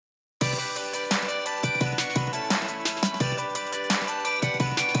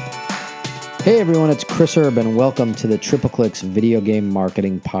Hey everyone, it's Chris Erb, and welcome to the TripleClicks Video Game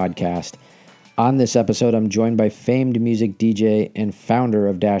Marketing Podcast. On this episode, I'm joined by famed music DJ and founder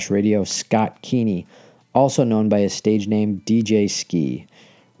of Dash Radio, Scott Keeney, also known by his stage name DJ Ski.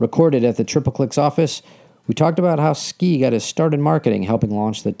 Recorded at the TripleClicks office, we talked about how Ski got his start in marketing, helping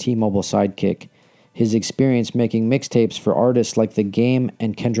launch the T-Mobile Sidekick, his experience making mixtapes for artists like The Game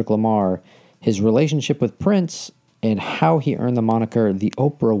and Kendrick Lamar, his relationship with Prince, and how he earned the moniker the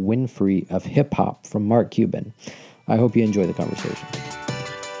Oprah Winfrey of hip-hop from Mark Cuban. I hope you enjoy the conversation.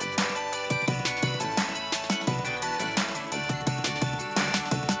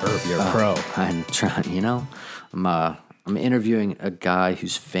 Herb, you're a pro. I'm trying, I'm interviewing a guy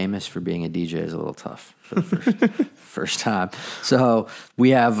who's famous for being a DJ is a little tough for the first time. So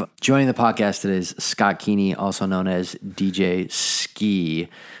we have, joining the podcast today is Scott Keeney, also known as DJ Ski.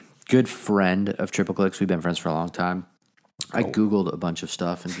 Good friend of TripleClicks. We've been friends for a long time. I Googled a bunch of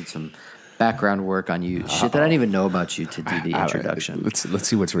stuff and did some background work on you. Shit that I didn't even know about you to do the introduction. Let's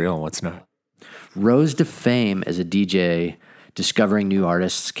see what's real and what's not. Rose to fame as a DJ, discovering new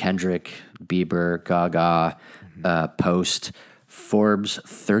artists, Kendrick, Bieber, Gaga, Post, Forbes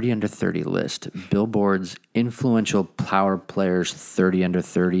 30 under 30 list, Billboard's influential power players 30 under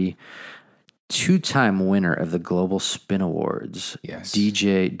 30, two-time winner of the Global Spin Awards, yes.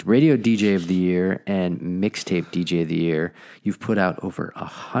 Radio DJ of the Year, and Mixtape DJ of the Year. You've put out over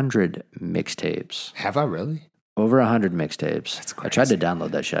 100 mixtapes. Have I really? Over 100 mixtapes. That's crazy. I tried to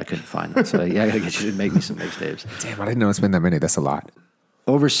download that shit. I couldn't find it. So yeah, I gotta get you to make me some mixtapes. Damn, I didn't know it's been that many. That's a lot.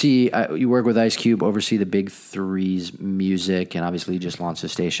 You work with Ice Cube, oversee the Big Three's music, and obviously you just launched a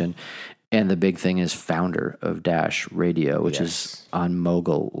station. And the big thing is founder of Dash Radio, which is on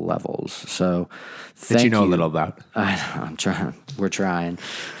mogul levels. So That you know a little about. I'm trying. We're trying.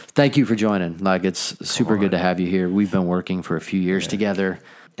 Thank you for joining. Like, it's super good to have you here. We've been working for a few years together,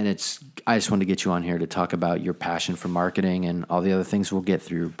 and I just wanted to get you on here to talk about your passion for marketing and all the other things we'll get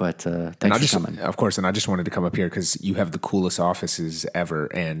through. But thanks for coming. Of course, and I just wanted to come up here because you have the coolest offices ever,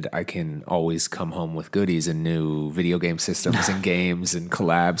 and I can always come home with goodies and new video game systems and games and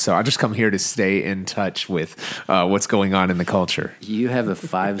collabs. So I just come here to stay in touch with what's going on in the culture. You have a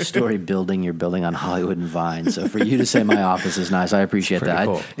 5-story building you're building on Hollywood and Vine. So for you to say my office is nice, I appreciate that.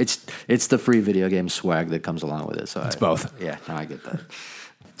 Cool. It's the free video game swag that comes along with it. So it's both. Yeah, no, I get that.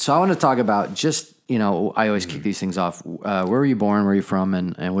 So I want to talk about just, I always kick these things off. Where were you born? Where are you from?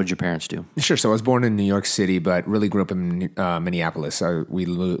 And what did your parents do? Sure. So I was born in New York City, but really grew up in Minneapolis. We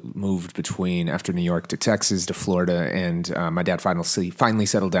moved after New York to Texas, to Florida, and my dad finally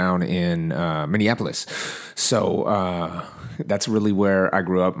settled down in Minneapolis. So that's really where I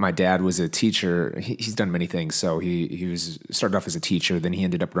grew up. My dad was a teacher. He's done many things. So he started off as a teacher. Then he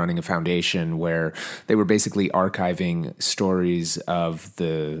ended up running a foundation where they were basically archiving stories of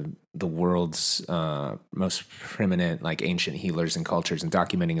the world's most preeminent, like, ancient healers and cultures, and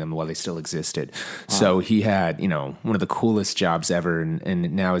documenting them while they still existed. Wow. So he had, one of the coolest jobs ever,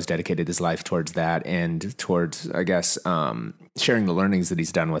 and now has dedicated his life towards that and towards, I guess, sharing the learnings that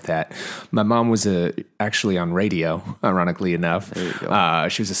he's done with that. My mom was actually on radio, ironically enough. There you go.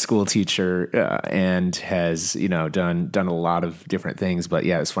 She was a school teacher and has, done a lot of different things. But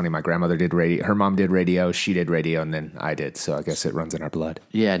yeah, it's funny. My grandmother did radio. Her mom did radio. She did radio, and then I did. So I guess it runs in our blood.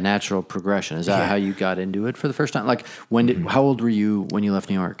 Yeah, natural progression. Is that how you got into it for the first time? Like, how old were you when you left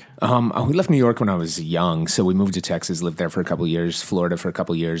New York? We left New York when I was young, so we moved to Texas, lived there for a couple of years, Florida for a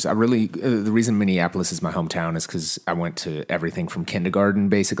couple of years. The reason Minneapolis is my hometown is because I went to everything from kindergarten,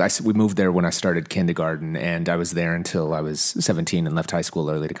 basically. We moved there when I started kindergarten, and I was there until I was 17 and left high school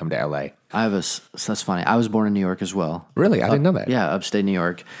early to come to LA. That's funny. I was born in New York as well. Really? I didn't know that. Yeah, upstate New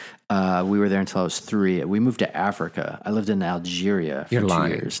York. We were there until I was 3. We moved to Africa. I lived in Algeria for 2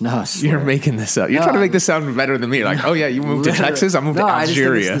 years. No, I swear. You're making this up. You're trying to make this sound better than me. Like, oh yeah, you moved to Texas? I moved to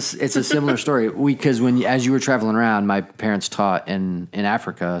Algeria. It's a similar story. Because as you were traveling around, my parents taught in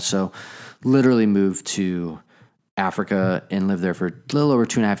Africa. So literally moved to Africa and lived there for a little over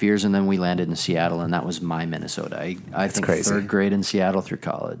 2.5 years. And then we landed in Seattle, and that was my Minnesota. I think crazy. 3rd grade in Seattle through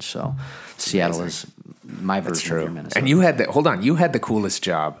college. So Seattle is my version of your Minnesota. And you had the coolest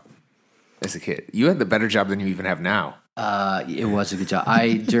job. As a kid, you had the better job than you even have now. It was a good job.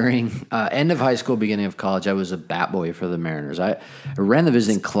 During end of high school, beginning of college, I was a bat boy for the Mariners. I ran the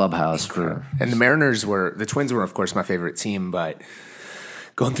visiting clubhouse and the Twins were, of course, my favorite team, but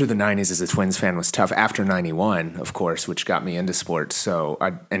going through the 90s as a Twins fan was tough. After 91, of course, which got me into sports.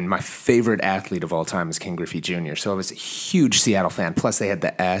 And my favorite athlete of all time is Ken Griffey Jr. So I was a huge Seattle fan. Plus they had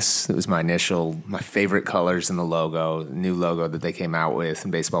the S. It was my favorite colors in the logo, the new logo that they came out with.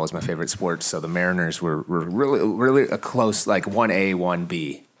 And baseball was my favorite sport. So the Mariners were really, really a close, like 1A,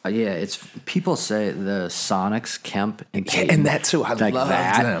 1B Yeah, it's people say the Sonics, Kemp, and Payton, and that's who I loved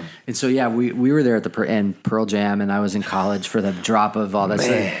them. And so we were there at the and Pearl Jam, and I was in college for the drop of all that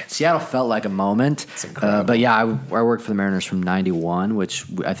stuff. Seattle felt like a moment. It's incredible. But yeah, I worked for the Mariners from '91, which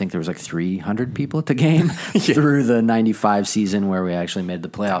I think there was like 300 people at the game through the '95 season where we actually made the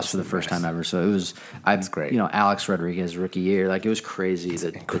playoffs for the first time ever. So it was great. Alex Rodriguez rookie year, like it was crazy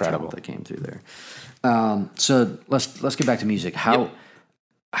the talent that came through there. So let's get back to music.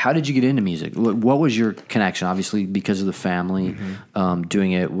 How did you get into music? What was your connection? Obviously, because of the family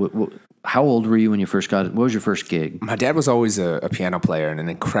doing it. How old were you when you first got it? What was your first gig? My dad was always a piano player, and an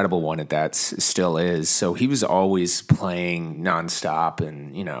incredible one at that, still is. So he was always playing nonstop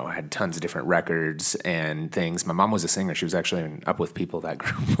and, had tons of different records and things. My mom was a singer. She was actually in Up With People, that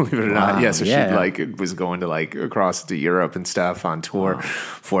group, believe it or not. Yeah, so she was going to across to Europe and stuff on tour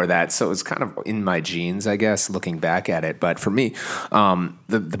for that. So it was kind of in my genes, I guess, looking back at it. But for me,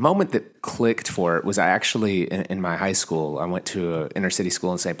 the moment that clicked for it was I actually, in my high school, I went to an inner city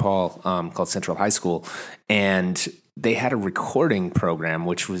school in St. Paul, called Central High School, and they had a recording program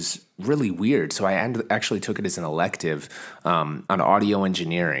which was really weird. So I actually took it as an elective on audio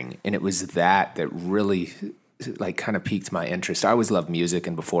engineering, and it was that really kind of piqued my interest. I always loved music,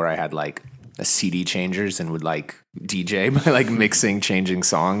 and before I had a CD changers and would DJ by mixing, changing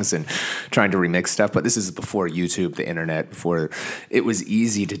songs and trying to remix stuff. But this is before YouTube, the internet, before it was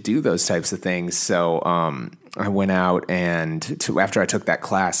easy to do those types of things. So I went out and after I took that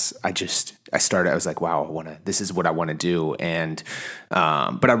class, I was like, wow, this is what I want to do. And,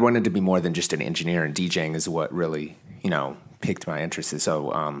 but I wanted to be more than just an engineer, and DJing is what really, piqued my interest.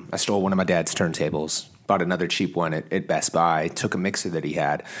 So I stole one of my dad's turntables, bought another cheap one at Best Buy, took a mixer that he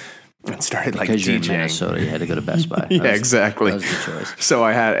had, and started because you're DJing. in Minnesota, you had to go to Best Buy. Exactly. That was the choice. So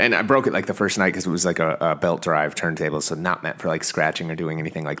I broke it the first night because it was a belt drive turntable, so not meant for scratching or doing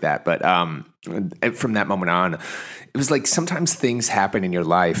anything like that. But from that moment on, it was sometimes things happen in your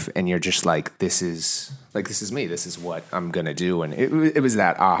life and you're just this is me. This is what I'm gonna do, and it was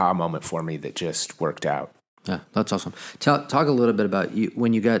that aha moment for me that just worked out. Yeah, that's awesome. Talk a little bit about you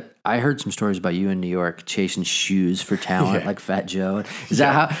when you got. I heard some stories about you in New York chasing shoes for talent, like Fat Joe. Is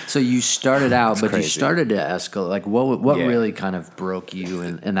that how? So you started out, but crazy. You started to escalate. What really kind of broke you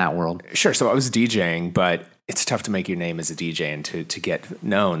in that world? Sure. So I was DJing, but it's tough to make your name as a DJ and to get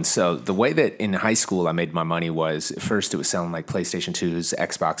known. So the way that in high school I made my money was, first it was selling PlayStation 2s,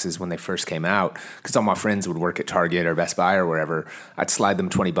 Xboxes when they first came out, because all my friends would work at Target or Best Buy or wherever. I'd slide them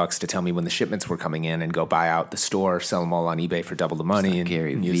 $20 to tell me when the shipments were coming in and go buy out the store, sell them all on eBay for double the money, and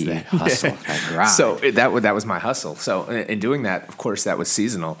Gary use that hustle. So that was my hustle. So in doing that, of course, that was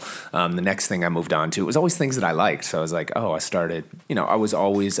seasonal. The next thing I moved on to, it was always things that I liked. So I was I started, I was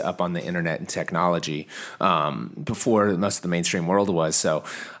always up on the internet and technology. Before most of the mainstream world was. So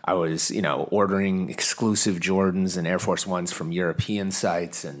I was, ordering exclusive Jordans and Air Force Ones from European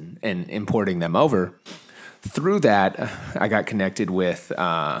sites and importing them over. Through that, I got connected with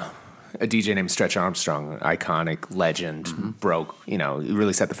a DJ named Stretch Armstrong, iconic legend, broke, he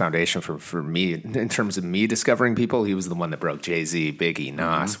really set the foundation for me in terms of me discovering people. He was the one that broke Jay-Z, Biggie,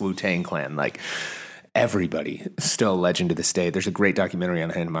 Nas, Wu-Tang Clan, everybody, still a legend to this day. There's a great documentary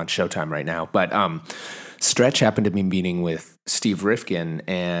on him on Showtime right now. But Stretch happened to be meeting with Steve Rifkin,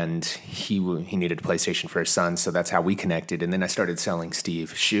 and he needed a PlayStation for his son, so that's how we connected. And then I started selling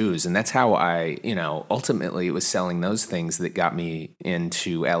Steve shoes, and that's how I, ultimately it was selling those things that got me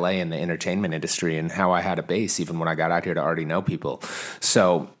into LA and the entertainment industry, and how I had a base even when I got out here to already know people.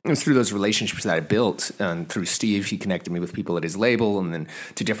 So it was through those relationships that I built, and through Steve, he connected me with people at his label, and then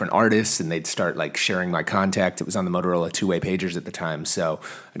to different artists, and they'd start sharing my contact. It was on the Motorola two-way pagers at the time, so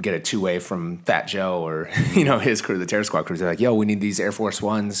I'd get a two-way from Fat Joe or his crew, the Terror Squad crew. They're like, yo, we need these Air Force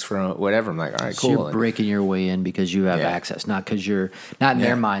Ones from whatever. I'm like, all right, cool. So you're breaking your way in because you have access, not because you're not in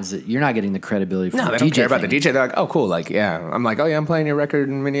their minds that you're not getting the credibility from the DJ. No, they don't care about the DJ. They're like, oh, cool. I'm like, oh yeah, I'm playing your record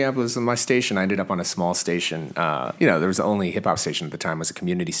in Minneapolis on my station. I ended up on a small station. There was the only hip hop station at the time, was a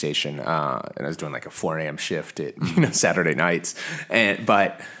community station, and I was doing a 4 a.m. shift at Saturday nights,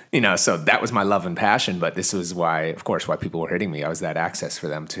 so that was my love and passion, but this was why people were hitting me. I was that access for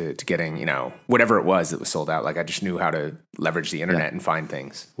them to getting, whatever it was that was sold out. I just knew how to leverage the internet and find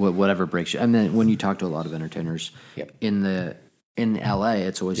things. Whatever breaks you. And then when you talk to a lot of entertainers in LA,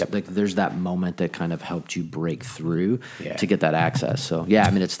 it's always there's that moment that kind of helped you break through to get that access. So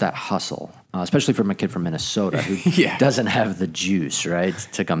it's that hustle, especially from a kid from Minnesota who doesn't have the juice, right,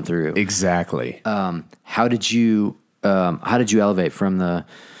 to come through. Exactly. How did you elevate from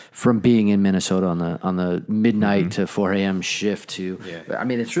from being in Minnesota on the midnight to 4 a.m. shift to, I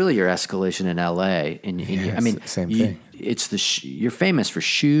mean, it's really your escalation in LA. Same thing. It's you're famous for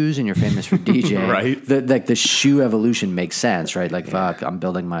shoes and you're famous for DJing. Right. The shoe evolution makes sense, right? Like, fuck, I'm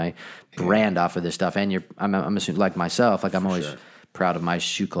building my brand off of this stuff. And I'm assuming, like myself, like I'm always proud of my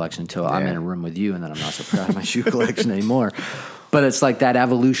shoe collection until I'm in a room with you, and then I'm not so proud of my shoe collection anymore. But it's like that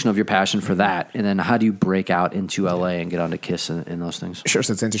evolution of your passion for that. And then how do you break out into LA and get onto Kiss and those things? Sure.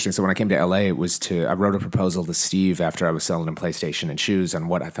 So it's interesting. So when I came to LA, I wrote a proposal to Steve after I was selling him PlayStation and shoes on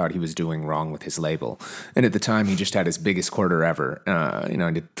what I thought he was doing wrong with his label. And at the time, he just had his biggest quarter ever. He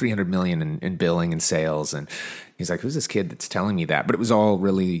did $300 million in billing and sales. And he's like, who's this kid that's telling me that? But it was all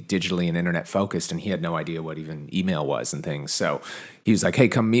really digitally and internet focused. And he had no idea what even email was and things. So he was like, hey,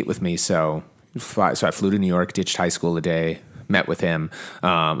 come meet with me. So I flew to New York, ditched high school a day, met with him.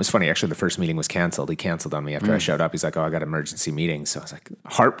 It was funny, actually, the first meeting was canceled. He canceled on me after I showed up. He's like, oh, I got an emergency meeting. So I was like,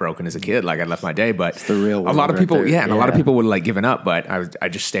 heartbroken as a kid. Like, I left my day, but it's the real a lot of people, right a lot of people would like given up, but I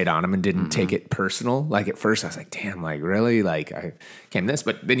just stayed on him and didn't take it personal. Like, at first I was like, damn, like, really? Like, I came this,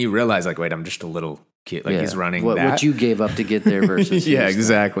 but then you realize, like, wait, I'm just a little kid. Like, he's running what you gave up to get there versus yeah,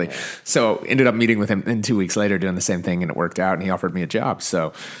 exactly. So ended up meeting with him, and 2 weeks later doing the same thing, and it worked out, and he offered me a job.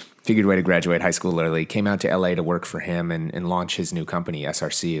 So figured a way to graduate high school early, came out to LA to work for him and launch his new company.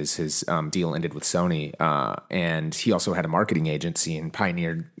 SRC is his deal ended with Sony. And he also had a marketing agency and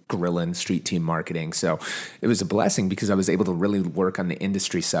pioneered guerrilla and street team marketing. So it was a blessing because I was able to really work on the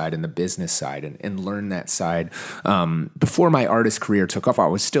industry side and the business side and learn that side. Before my artist career took off, I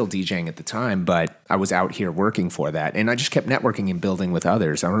was still DJing at the time, but I was out here working for that. And I just kept networking and building with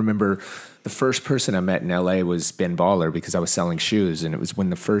others. I remember the first person I met in LA was Ben Baller because I was selling shoes, and it was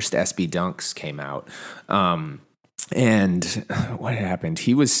when the first SB Dunks came out. And what happened?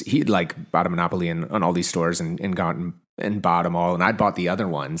 He'd like bought a monopoly on all these stores and gotten and bought them all, and I bought the other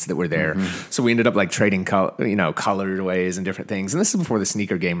ones that were there. So we ended up like trading colorways and different things. And this is before the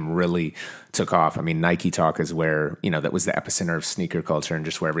sneaker game really took off. I mean, Nike Talk is where, that was the epicenter of sneaker culture and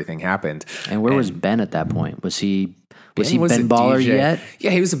just where everything happened. And where was Ben at that point? Was he Ben Baller DJ yet?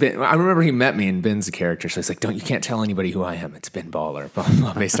 Yeah, he was a bit. I remember he met me, and Ben's a character, so he's like, you can't tell anybody who I am. It's Ben Baller,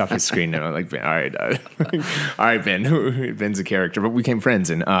 based off his screen. And I'm like, all right, Ben. Ben's a character, but we became friends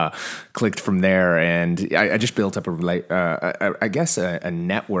and clicked from there. And I just built up a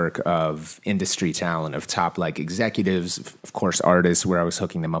network of industry talent, of top like executives, of course, artists, where I was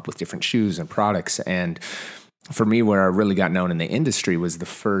hooking them up with different shoes and products. And for me, where I really got known in the industry was the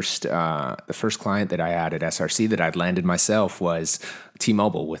first client that I had at SRC that I'd landed myself was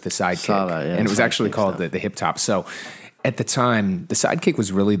T-Mobile with the Sidekick, and it was actually called the Hip Top. So at the time, the Sidekick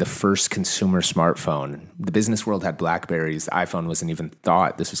was really the first consumer smartphone. The business world had BlackBerries. The iPhone wasn't even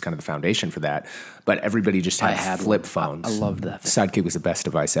thought. This was kind of the foundation for that. But everybody just had flip phones. I loved that. Sidekick was the best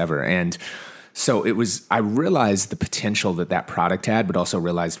device ever, and so I realized the potential that product had, but also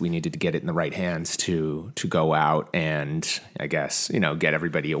realized we needed to get it in the right hands to go out and, I guess, get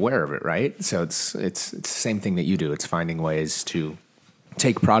everybody aware of it, right? So it's the same thing that you do. It's finding ways to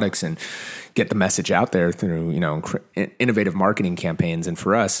take products and get the message out there through, innovative marketing campaigns. And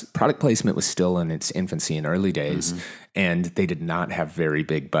for us, product placement was still in its infancy in early days, and they did not have very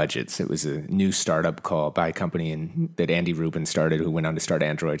big budgets. It was a new startup by a company that Andy Rubin started, who went on to start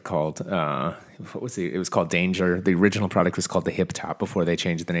Android, called, it was called Danger. The original product was called the Hip Top before they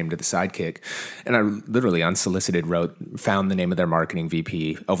changed the name to the Sidekick. And I literally unsolicited found the name of their marketing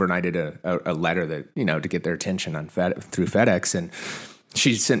VP, overnighted a letter that, to get their attention through FedEx. And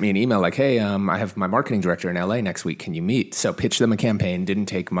she sent me an email like, hey, I have my marketing director in LA next week. Can you meet? So pitched them a campaign. Didn't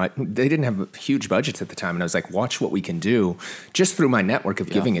take much. They didn't have huge budgets at the time. And I was like, watch what we can do just through my network of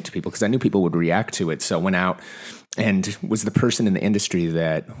giving it to people, because I knew people would react to it. So went out and was the person in the industry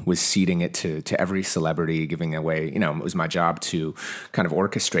that was seeding it to every celebrity, giving away, it was my job to kind of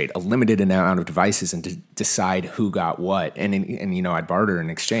orchestrate a limited amount of devices and to decide who got what. And I'd barter in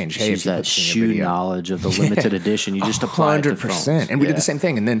exchange. Hey, if that shoe knowledge of the limited edition, you just apply it to phones. And we did the same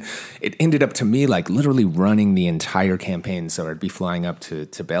thing. And then it ended up to me like literally running the entire campaign. So I'd be flying up to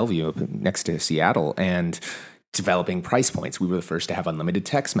Bellevue up next to Seattle and developing price points. We were the first to have unlimited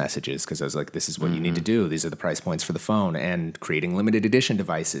text messages because I was like, this is what you need to do. These are the price points for the phone, and creating limited edition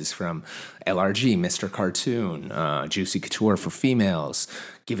devices from LRG, Mr. Cartoon, Juicy Couture for females.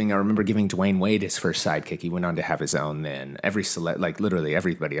 I remember giving Dwayne Wade his first Sidekick. He went on to have his own then. Literally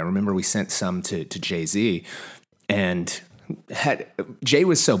everybody. I remember we sent some to Jay-Z, and Jay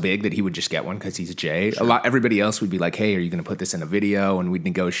was so big that he would just get one because he's Jay. Sure. Everybody else would be like, hey, are you going to put this in a video? And we'd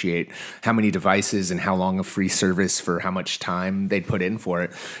negotiate how many devices and how long of free service for how much time they'd put in for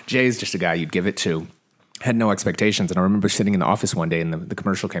it. Jay's just a guy you'd give it to. had no expectations. And I remember sitting in the office one day and the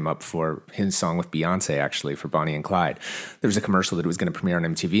commercial came up for his song with Beyonce, actually, for Bonnie and Clyde. There was a commercial that it was going to premiere on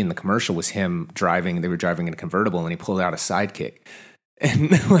MTV, and the commercial was him driving. They were driving in a convertible, and he pulled out a sidekick.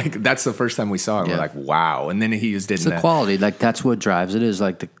 And like that's the first time we saw it. Yeah. We're like, wow. And then he used it. It's the quality. Like that's what drives it. Is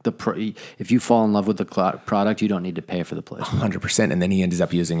like if you fall in love with the product, you don't need to pay for the placement. 100%. And then he ended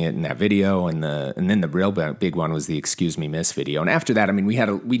up using it in that video. And then the real big one was the "Excuse Me, Miss" video. And after that, I mean,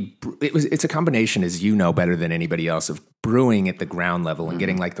 it's a combination, as you know better than anybody else, of brewing at the ground level and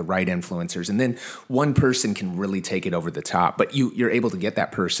getting like the right influencers. And then one person can really take it over the top. But you're able to get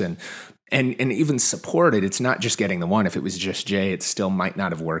that person. And even support it. It's not just getting the one. If it was just Jay, it still might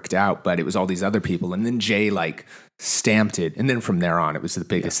not have worked out, but it was all these other people. And then Jay like stamped it. And then from there on, it was the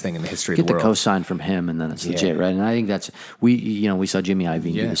biggest thing in the history of the world. Get the cosign from him, and then it's legit, right? And I think that's, we saw Jimmy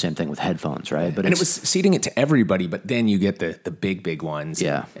Iovine do the same thing with headphones, right? But it was seeding it to everybody, but then you get the big ones.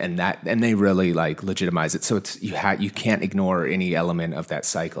 Yeah. And they really like legitimize it. So it's, you can't ignore any element of that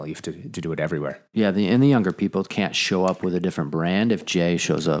cycle. You have to do it everywhere. Yeah. And the younger people can't show up with a different brand if Jay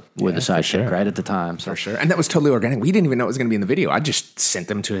shows up with a sidekick right at the time. So. For sure. And that was totally organic. We didn't even know it was going to be in the video. I just sent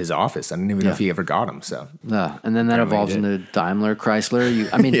them to his office. I didn't even know if he ever got them. So yeah. And then that evolves into Daimler,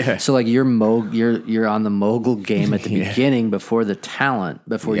 Chrysler. So like you're on the mogul game at the beginning before the talent,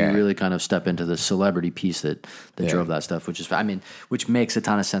 before you really kind of step into the celebrity piece that drove that stuff, which makes a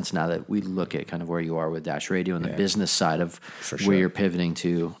ton of sense now that we look at kind of where you are with Dash Radio and the business side of where you're pivoting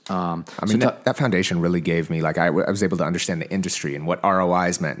to. That foundation really gave me, like, I was able to understand the industry and what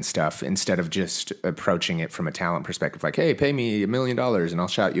ROIs meant and stuff, instead of just approaching it from a talent perspective, like, hey, pay me $1 million and I'll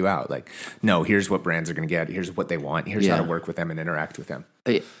shout you out. Like, no, here's what brands are going to get. Here's what they want. Here's how to work with them and interact with them.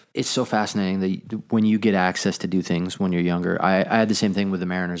 It's so fascinating that when you get access to do things when you're younger. I had the same thing with the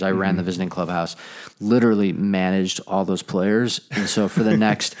Mariners. I ran the visiting clubhouse, literally managed all those players. And so for the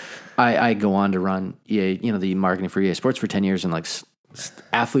next, I go on to run EA, the marketing for EA Sports for 10 years, and like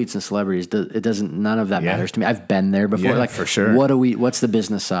athletes and celebrities, none of that matters to me. I've been there before. Like, for sure. What's the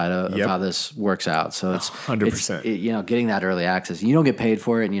business side of how this works out? So it's 100%. Getting that early access. You don't get paid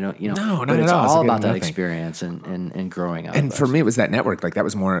for it, and no, but it's all about that experience and growing up. And for me, it was that network. Like that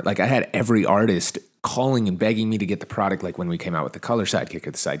was more like I had every artist calling and begging me to get the product. Like when we came out with the Color Sidekick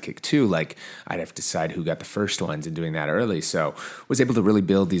or the Sidekick 2, like I'd have to decide who got the first ones and doing that early. So was able to really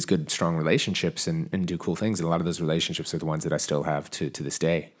build these good, strong relationships and do cool things. And a lot of those relationships are the ones that I still have to this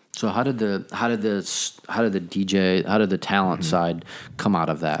day. So how did the talent side come out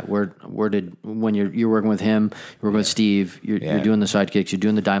of that? Where did, when you're working with him, you're working with Steve, you're doing the Sidekicks, you're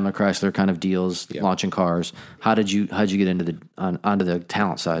doing the Daimler Chrysler kind of deals, launching cars. How did you get into onto the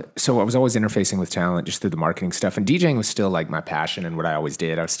talent side? So I was always interfacing with talent just through the marketing stuff, and DJing was still like my passion and what I always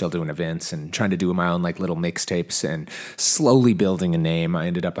did. I was still doing events and trying to do my own like little mixtapes and slowly building a name. I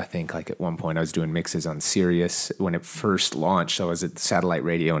ended up, I think, like at one point I was doing mixes on Sirius when it first launched. So I was at satellite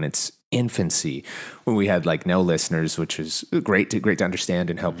radio in its infancy when we had like no listeners, which was great to understand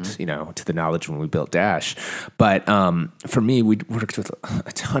and helped, to the knowledge when we built Dash. But for me, we worked with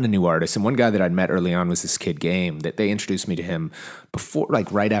a ton of new artists. And one guy that I'd met early on was this kid Game, that they introduced me to him before, like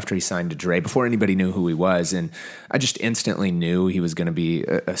right after he signed to Dre, before anybody knew who he was. And I just instantly knew he was going to be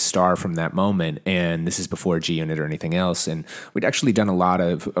a star from that moment. And this is before G-Unit or anything else. And we'd actually done a lot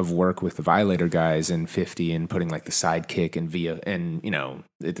of work with the Violator guys and 50 and putting like the Sidekick and Via and,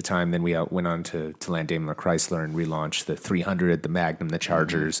 at the time, then we went on to land Daimler Chrysler and relaunch the 300, the Magnum, the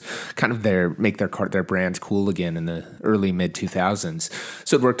Chargers, kind of make their brand cool again in the early mid 2000s.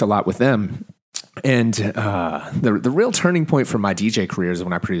 So it worked a lot with them. And the real turning point for my DJ career is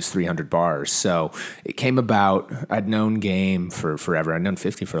when I produced 300 Bars. So it came about, I'd known Game for forever. I'd known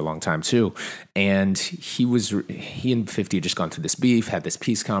 50 for a long time too. And he and 50 had just gone through this beef, had this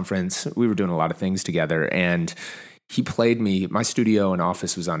peace conference. We were doing a lot of things together. And he played me. My studio and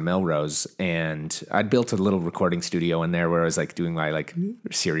office was on Melrose, and I'd built a little recording studio in there where I was like doing my like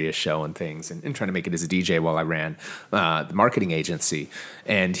Sirius show and things, and trying to make it as a DJ while I ran the marketing agency.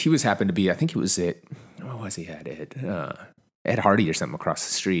 And he happened to be, I think it was Ed Hardy or something across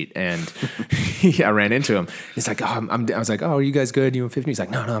the street, and I ran into him. He's like, I was like, oh, are you guys good? You and 50? He's like,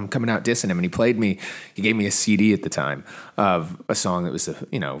 no, I'm coming out dissing him. And he played me. He gave me a CD at the time of a song that was the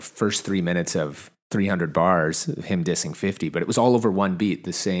first 3 minutes of 300 Bars, him dissing 50, but it was all over one beat,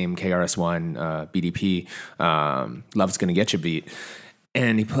 the same KRS-One, BDP, Love's Gonna Get You beat.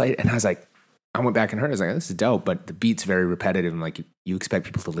 And he played, and I was like, I went back and heard it. I was like, this is dope, but the beat's very repetitive. I'm like, you expect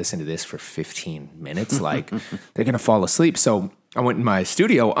people to listen to this for 15 minutes? Like, they're going to fall asleep. So I went in my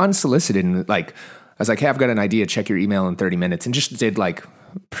studio unsolicited and like, I was like, hey, I've got an idea. Check your email in 30 minutes. And just did like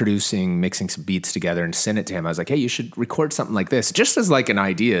producing, mixing some beats together and sent it to him. I was like, hey, you should record something like this, just as like an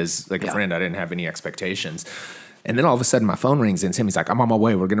idea, as like a friend. I didn't have any expectations. And then all of a sudden my phone rings and it's him. He's like, I'm on my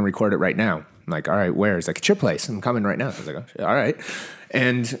way. We're going to record it right now. I'm like, all right, where? He's like, it's your place. I'm coming right now. I was like, oh, all right.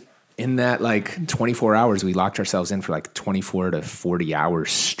 And in that like 24 hours, we locked ourselves in for like 24 to 40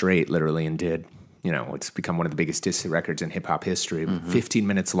 hours straight, literally, and did, it's become one of the biggest disc records in hip hop history. 15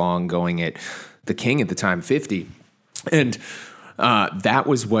 minutes long, going at the king at the time, 50. And that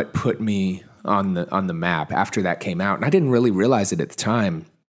was what put me on the map after that came out. And I didn't really realize it at the time.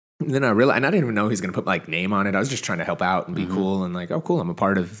 And then I realized, and I didn't even know he was going to put like name on it. I was just trying to help out and be cool and like, oh, cool, I'm a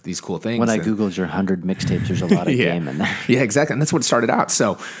part of these cool things. When I Googled your 100 mixtapes, there's a lot of game in there. Yeah, exactly. And that's what started out.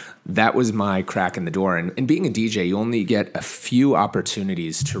 So that was my crack in the door. And being a DJ, you only get a few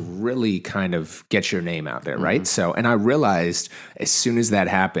opportunities to really kind of get your name out there, right? So, and I realized as soon as that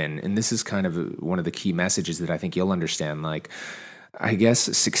happened, and this is kind of one of the key messages that I think you'll understand, like, I guess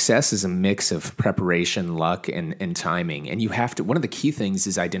success is a mix of preparation, luck, and timing. And you have to, one of the key things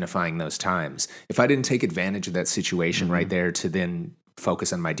is identifying those times. If I didn't take advantage of that situation right there to then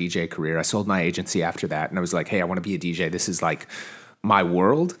focus on my DJ career, I sold my agency after that. And I was like, hey, I want to be a DJ. This is like my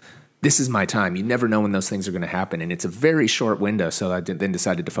world. This is my time. You never know when those things are going to happen. And it's a very short window. So I then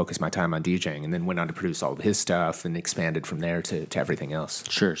decided to focus my time on DJing and then went on to produce all of his stuff and expanded from there to everything else.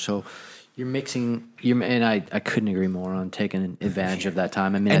 Sure. So you're mixing, and I couldn't agree more on taking advantage of that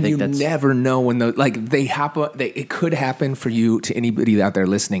time. I mean, and I think that's... you never know when they happen. It could happen for you, to anybody out there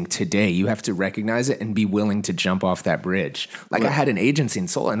listening today. You have to recognize it and be willing to jump off that bridge. Like, I had an agency in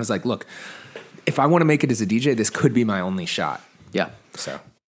Seoul and I was like, look, if I want to make it as a DJ, this could be my only shot. Yeah. So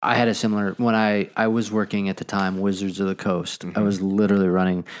I had a similar, when I was working at the time, Wizards of the Coast. I was literally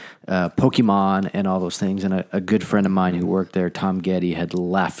running Pokemon and all those things. And a good friend of mine who worked there, Tom Getty, had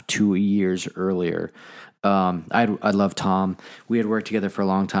left 2 years earlier. I love Tom. We had worked together for a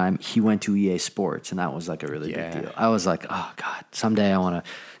long time. He went to EA Sports, and that was like a really big deal. I was like, oh God, someday I want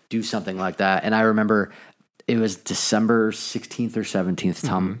to do something like that. And I remember it was December 16th or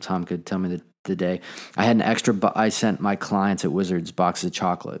 17th. Tom could tell me the day. I had an extra, I sent my clients at Wizards boxes of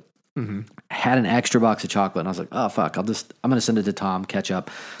chocolate. I had an extra box of chocolate, and I was like, oh fuck, I'm going to send it to Tom, catch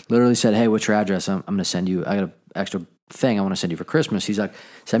up. Literally said, hey, what's your address? I'm going to send you, I got an extra thing I want to send you for Christmas. He's like,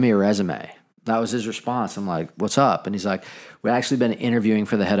 send me a resume. That was his response. I'm like, what's up? And he's like, we've actually been interviewing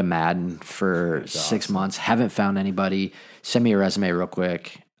for the head of Madden for 6 months. Haven't found anybody. Send me a resume real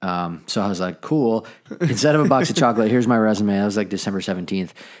quick. So I was like, cool. Instead of a box of chocolate, here's my resume. That was like December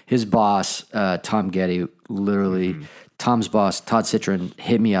 17th. His boss, Tom Getty, literally, Tom's boss, Todd Citron,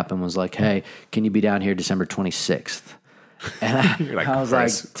 hit me up and was like, hey, can you be down here December 26th? And you're like, I was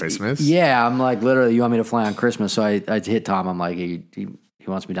like, Christmas? Yeah, I'm like, literally, you want me to fly on Christmas? So I hit Tom. I'm like, he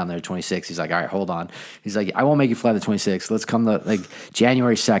wants me down there 26th. He's like, all right, hold on. He's like, I won't make you fly the 26th. Let's come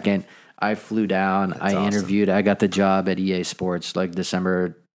January 2nd. I flew down. That's awesome. Interviewed. I got the job at EA Sports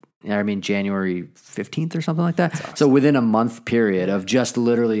January 15th or something like that. Awesome. So within a month period of just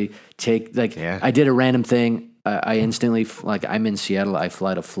literally I did a random thing. I instantly, I'm in Seattle. I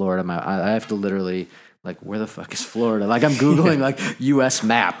fly to Florida. I have to literally, where the fuck is Florida? I'm Googling U.S.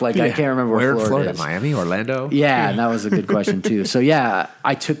 map. I can't remember where Florida is. Miami, Orlando? Yeah, and that was a good question too. So yeah,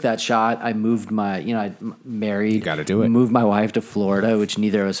 I took that shot. I moved I married. You got to do it. Moved my wife to Florida, which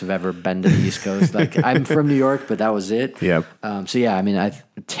neither of us have ever been to the East Coast. I'm from New York, but that was it. Yep. So yeah, I mean,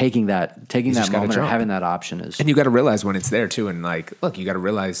 taking that moment or having that option is, and you got to realize when it's there too. And look, you got to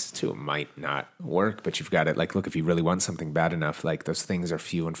realize too, it might not work, but you've got to look, if you really want something bad enough, those things are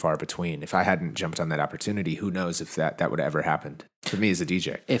few and far between. If I hadn't jumped on that opportunity, who knows if that would have ever happened to me as a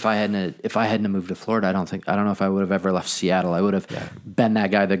DJ. If I hadn't moved to Florida, I don't know if I would have ever left Seattle. I would have been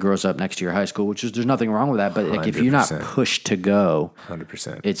that guy that grows up next to your high school, which is, there's nothing wrong with that. But if you're not pushed to go,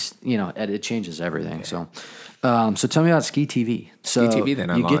 100%, it's, it changes everything. Yeah. So tell me about Ski TV. So Ski TV, then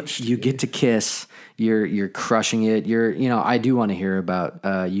I launched. You get to Kiss. You're crushing it. I do want to hear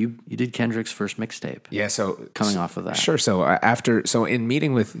about you did Kendrick's first mixtape. Yeah, so coming off of that. Sure. So in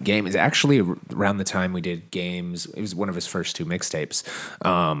meeting with Game is actually around the time we did Games. It was one of his first 2 mixtapes.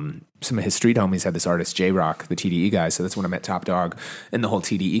 Some of his street homies had this artist J-Rock, the TDE guy. So that's when I met Top Dog and the whole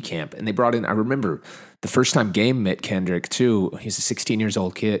TDE camp. And they brought in, I remember the first time Game met Kendrick too. He's a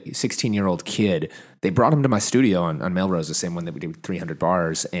 16-year-old kid. They brought him to my studio on Melrose, the same one that we did 300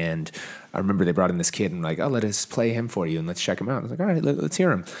 Bars. And I remember they brought in this kid and let us play him for you and let's check him out. I was like, all right, let's hear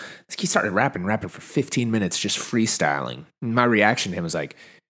him. He started rapping for 15 minutes, just freestyling. And my reaction to him was like,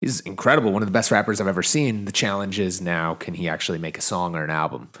 he's incredible, one of the best rappers I've ever seen. The challenge is now, can he actually make a song or an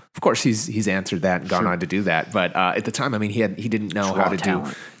album? Of course, he's answered that and gone on to do that. But at the time, I mean, he didn't know how to do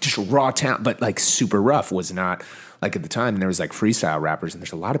just raw talent, but super rough. Was not like at the time there was like freestyle rappers, and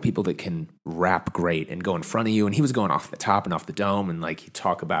there's a lot of people that can rap great and go in front of you. And he was going off the top and off the dome, and like he'd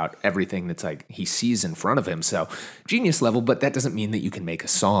talk about everything that's like he sees in front of him. So genius level, but that doesn't mean that you can make a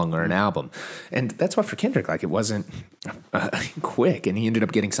song or an album. And that's why for Kendrick, like it wasn't quick. And he ended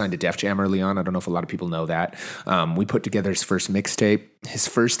up getting signed to Def Jam early on. I don't know if a lot of people know that. We put together his first mixtape, his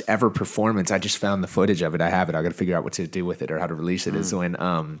first ever performance. I just found the footage of it. I have it. I got to figure out what to do with it or how to release it. Is when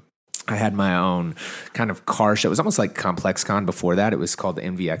I had my own kind of car show. It was almost like ComplexCon before that. It was called the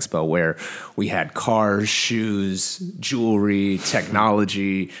MV Expo, where we had cars, shoes, jewelry,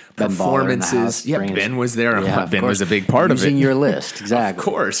 technology, performances. Yeah, Ben was there. Yeah, Ben was a big part of it. Using your list, exactly. Of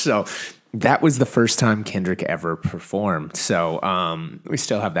course. So that was the first time Kendrick ever performed. So we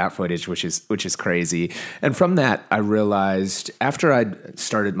still have that footage, which is crazy. And from that, I realized after I'd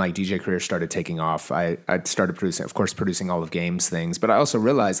started my DJ career, started taking off, I started producing all of Games things. But I also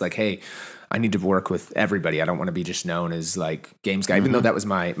realized like, hey, I need to work with everybody. I don't want to be just known as like Games guy, even though that was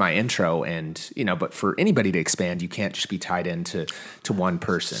my intro. And, but for anybody to expand, you can't just be tied into one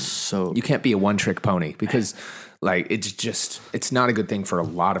person. So you can't be a one-trick pony because like it's not a good thing for a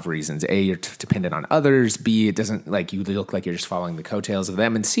lot of reasons. A, you're dependent on others. B, it doesn't like you look like you're just following the coattails of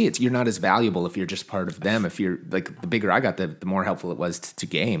them. And C, you're not as valuable if you're just part of them. If you're like the bigger I got, the more helpful it was to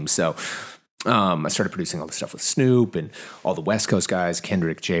Games. So I started producing all the stuff with Snoop and all the West Coast guys,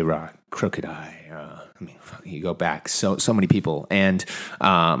 Kendrick, J-Rock, Crooked Eye. You go back so many people. And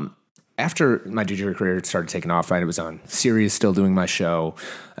after my DJ career started taking off, I was on Sirius, still doing my show.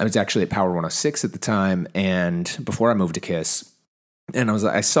 I was actually at Power 106 at the time, and before I moved to KISS, and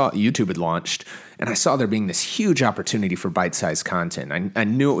I saw YouTube had launched, and I saw there being this huge opportunity for bite-sized content. I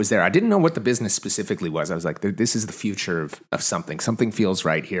knew it was there. I didn't know what the business specifically was. I was like, this is the future of something. Something feels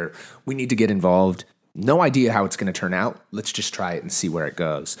right here. We need to get involved. No idea how it's going to turn out. Let's just try it and see where it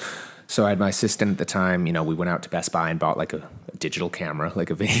goes. So I had my assistant at the time, we went out to Best Buy and bought like a digital camera, like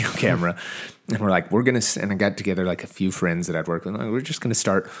a video camera. And we're like, and I got together like a few friends that I'd worked with. We're just going to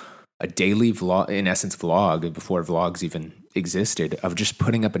start a daily vlog, in essence, vlog, before vlogs even existed, of just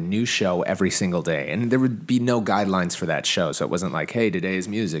putting up a new show every single day. And there would be no guidelines for that show. So it wasn't like, hey, today is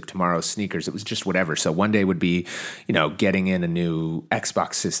music, tomorrow's sneakers. It was just whatever. So one day would be, getting in a new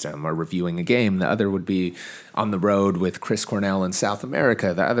Xbox system or reviewing a game. The other would be on the road with Chris Cornell in South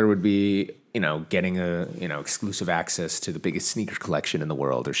America. The other would be, getting exclusive access to the biggest sneaker collection in the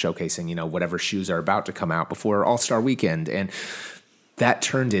world, or showcasing, whatever shoes are about to come out before All-Star Weekend. And that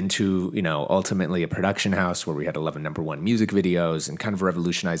turned into, ultimately a production house where we had 11 number one music videos and kind of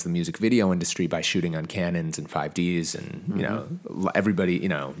revolutionized the music video industry by shooting on Canons and 5Ds. And, everybody,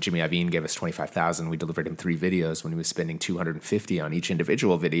 Jimmy Iovine gave us $25,000. We delivered him 3 videos when he was spending $250 on each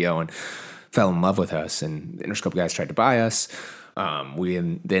individual video and fell in love with us. And the Interscope guys tried to buy us. We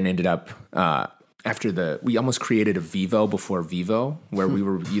then ended up... we almost created a Vivo before Vivo, where we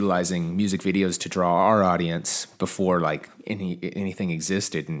were utilizing music videos to draw our audience before like anything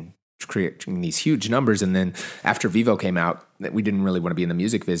existed, and creating these huge numbers. And then after Vivo came out, that we didn't really want to be in the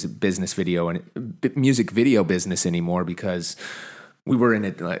music video business anymore, because we were in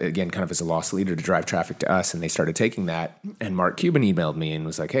it again, kind of as a loss leader to drive traffic to us. And they started taking that. And Mark Cuban emailed me and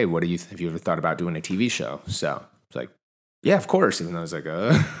was like, "Hey, have you ever thought about doing a TV show?" So it's like, yeah, of course. Even though I was like,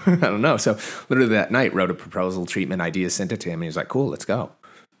 I don't know. So literally that night, wrote a proposal, treatment idea, sent it to him, and he was like, "Cool, let's go."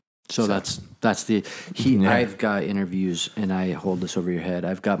 So that's I've got interviews, and I hold this over your head.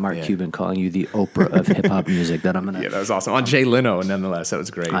 I've got Mark Cuban calling you the Oprah of hip hop music. That I'm gonna. Yeah, that was awesome on Jay Leno. Nonetheless, that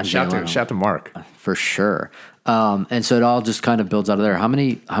was great. Shout to Mark for sure. And so it all just kind of builds out of there. How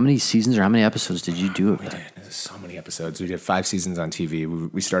many seasons or how many episodes did you do of that? So many episodes. We did 5 seasons on TV.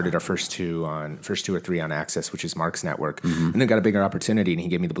 We started our first 2 or 3 on Access, which is Mark's network, and then got a bigger opportunity, and he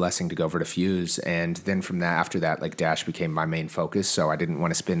gave me the blessing to go over to Fuse. And then from that, after that, like Dash became my main focus. So I didn't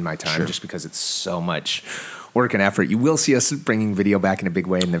want to spend my time just because it's so much work and effort. You will see us bringing video back in a big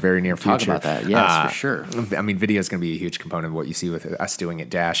way in the very near future. Talk about that, yes, for sure. I mean, video is going to be a huge component of what you see with us doing at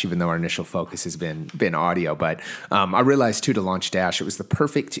Dash, even though our initial focus has been audio. But I realized, too, to launch Dash, it was the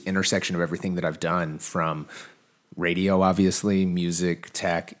perfect intersection of everything that I've done, from radio, obviously, music,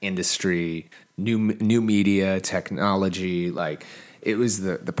 tech, industry, new media, technology. Like, it was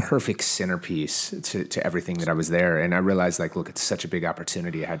the perfect centerpiece to everything that I was there. And I realized, like, look, it's such a big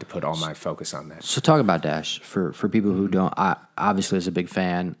opportunity. I had to put all my focus on that. So talk about Dash for people who don't. obviously as a big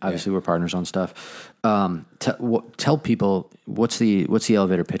fan, obviously we're partners on stuff. Tell people what's the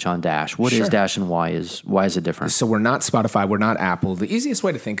elevator pitch on Dash? What is Dash, and why is it different? So we're not Spotify, we're not Apple. The easiest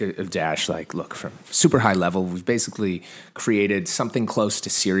way to think of Dash, like, look, from super high level, we've basically created something close to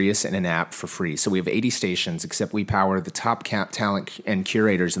Sirius and an app for free. So we have 80 stations, except we power the top talent and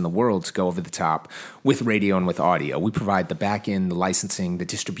curators in the world to go over the top with radio and with audio. We provide the back end, the licensing, the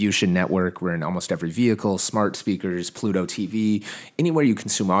distribution network. We're in almost every vehicle, smart speakers, Pluto TV, anywhere you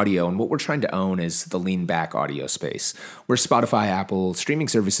consume audio. And what we're trying to own is the lean back audio space. Where Spotify, Apple, streaming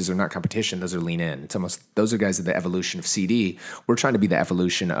services are not competition, those are lean in. It's almost, those are guys at the evolution of CD. We're trying to be the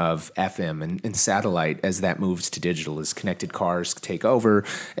evolution of FM and satellite as that moves to digital, as connected cars take over,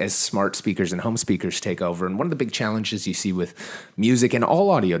 as smart speakers and home speakers take over. And one of the big challenges you see with music and all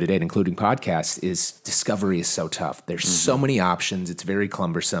audio today, including podcasts, is discovery is so tough. There's so many options. It's very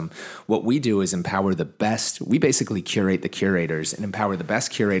cumbersome. What we do is empower the best. We basically curate the curators and empower the best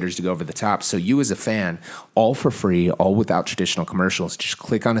curators to go over the top. So you as a fan, all for free, all without traditional commercials, just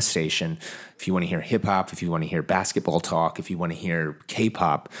click on a station. If you want to hear hip hop, if you want to hear basketball talk, if you want to hear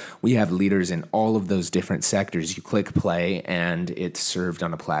K-pop, we have leaders in all of those different sectors. You click play and it's served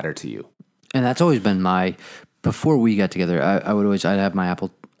on a platter to you. And that's always been before we got together, I'd have my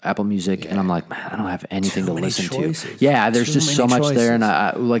Apple Music, and I'm like, man, I don't have anything to listen to. Yeah, there's just so much there, and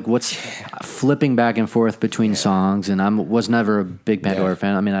I like flipping back and forth between songs, and was never a big Pandora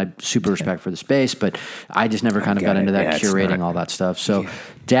fan. I mean, I super respect for the space, but I just never kind of got into that curating all that stuff. So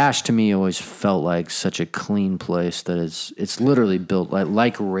Dash to me always felt like such a clean place that it's literally built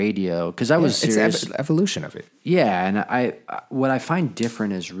like radio, because I was serious. It's evolution of it. Yeah, and what I find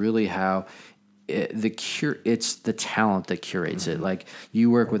different is really how it's the talent that curates it. Like, you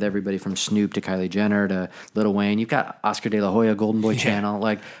work with everybody from Snoop to Kylie Jenner to Lil Wayne. You've got Oscar De La Hoya, Golden Boy channel.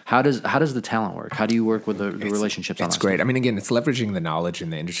 Like, how does the talent work? How do you work with the relationships on that? It's great. Stuff? I mean, again, it's leveraging the knowledge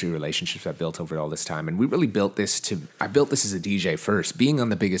and the industry relationships I've built over all this time. And we really built this I built this as a DJ first, being on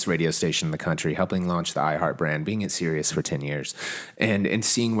the biggest radio station in the country, helping launch the iHeart brand, being at Sirius for 10 years, and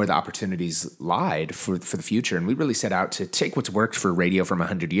seeing where the opportunities lied for the future. And we really set out to take what's worked for radio from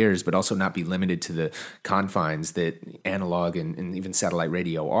 100 years, but also not be limited to the confines that analog and even satellite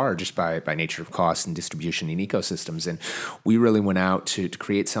radio are, just by nature of cost and distribution and ecosystems. And we really went out to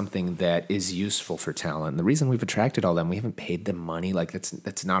create something that is useful for talent. And the reason we've attracted all them, we haven't paid them money. Like,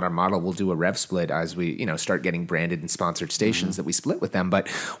 that's not our model. We'll do a rev split as we start getting branded and sponsored stations that we split with them. But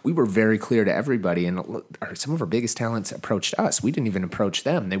we were very clear to everybody, and some of our biggest talents approached us. We didn't even approach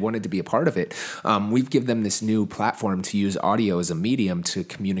them. They wanted to be a part of it. We've given them this new platform to use audio as a medium to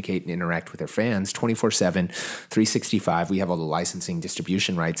communicate and interact with their fans 24/7, 365. We have all the licensing,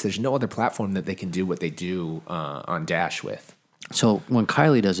 distribution rights. There's no other platform that they can do what they do on Dash with. So when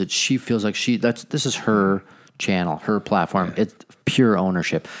Kylie does it, she feels like this is her channel, her platform. It's pure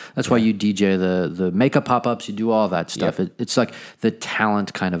ownership. That's why you DJ the makeup pop-ups, you do all that stuff. It's like the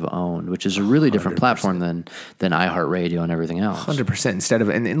talent kind of owned, which is a really different 100%. Platform than iHeartRadio and everything else. 100%. Instead of,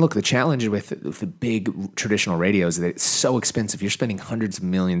 and look, the challenge with the big traditional radios is that it's so expensive. You're spending hundreds of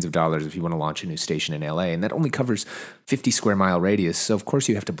millions of dollars if you want to launch a new station in LA, and that only covers 50 square mile radius. So of course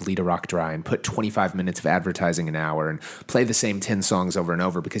you have to bleed a rock dry and put 25 minutes of advertising an hour and play the same 10 songs over and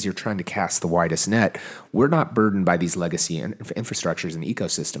over because you're trying to cast the widest net. We're not burdened by these legacy infrastructures and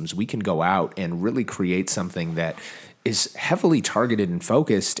ecosystems. We can go out and really create something that is heavily targeted and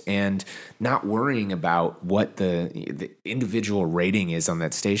focused, and not worrying about what the individual rating is on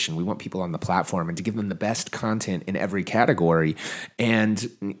that station. We want people on the platform and to give them the best content in every category. And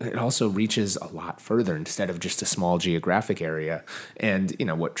it also reaches a lot further instead of just a small geographic area. And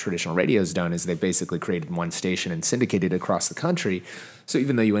what traditional radio has done is they've basically created one station and syndicated it across the country. So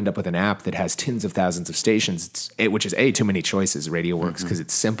even though you end up with an app that has tens of thousands of stations, which is too many choices. Radio works because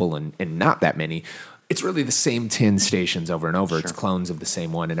it's simple and not that many. It's really the same 10 stations over and over. Sure. It's clones of the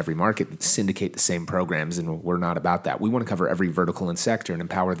same one in every market that syndicate the same programs, and we're not about that. We want to cover every vertical and sector and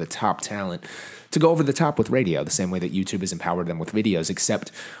empower the top talent to go over the top with radio, the same way that YouTube has empowered them with videos,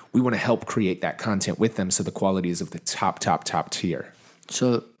 except we want to help create that content with them so the quality is of the top tier.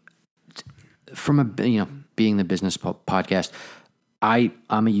 So from being the business podcast, I'm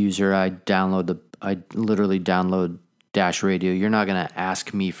a user. I literally download Dash Radio. You're not going to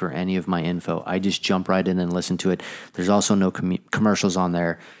ask me for any of my info. I just jump right in and listen to it. There's also no commercials on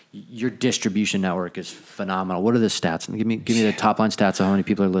there. your distribution network is phenomenal. What are the stats? Give me the top line stats of how many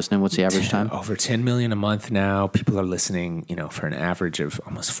people are listening. What's the average time? Over 10 million a month now. People are listening, for an average of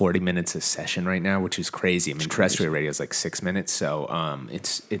almost 40 minutes a session right now, which is crazy. I mean, terrestrial radio is like 6 minutes. So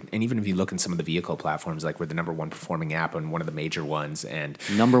and even if you look in some of the vehicle platforms, like we're the number one performing app on one of the major ones, and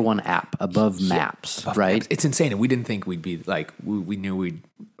number one app above Maps, right? Maps. It's insane. And we didn't think we'd be like, we knew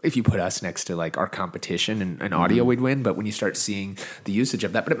if you put us next to like our competition and audio, we'd win. But when you start seeing the usage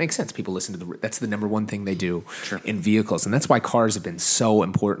of that, but it makes sense. People listen to that's the number one thing they do in vehicles. And that's why cars have been so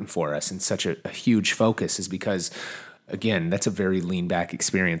important for us and such a huge focus, is because, again, that's a very lean back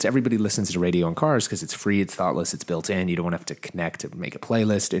experience. Everybody listens to radio in cars because it's free, it's thoughtless, it's built in. You don't want to have to connect to make a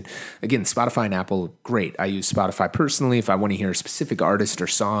playlist. And again, Spotify and Apple, great. I use Spotify personally. If I want to hear a specific artist or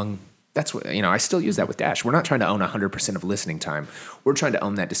song, that's what, I still use that with Dash. We're not trying to own 100% of listening time. We're trying to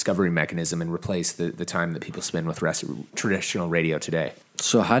own that discovery mechanism and replace the time that people spend with traditional radio today.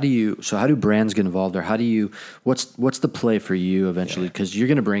 So how do brands get involved, or what's the play for you eventually? Because you're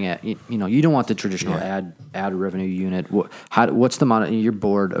going to bring it, you don't want the traditional ad revenue unit. What's your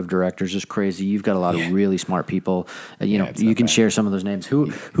board of directors is crazy. You've got a lot of really smart people. You can share some of those names.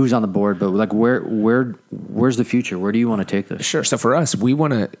 Who's on the board, but like where's the future? Where do you want to take this? Sure. So for us, we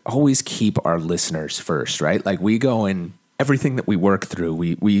want to always keep our listeners first, right? Like we go in. Everything that we work through,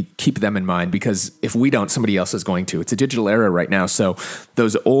 we keep them in mind, because if we don't, somebody else is going to. It's a digital era right now. So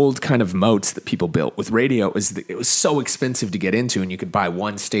those old kind of moats that people built with radio, it was so expensive to get into, and you could buy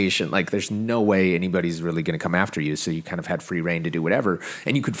one station. Like there's no way anybody's really going to come after you. So you kind of had free reign to do whatever.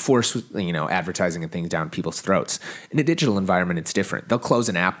 And you could force, advertising and things down people's throats. In a digital environment, it's different. They'll close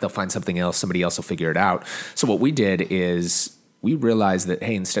an app, they'll find something else, somebody else will figure it out. So what we did is, we realized that,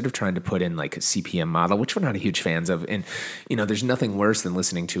 hey, instead of trying to put in like a CPM model, which we're not a huge fans of, and there's nothing worse than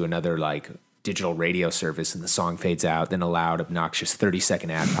listening to another like digital radio service and the song fades out, then a loud, obnoxious 30-second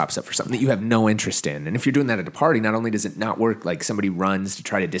ad pops up for something that you have no interest in. And if you're doing that at a party, not only does it not work, like somebody runs to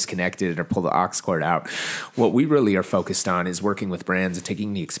try to disconnect it or pull the aux cord out. What we really are focused on is working with brands and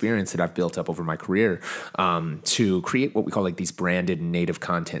taking the experience that I've built up over my career to create what we call like these branded native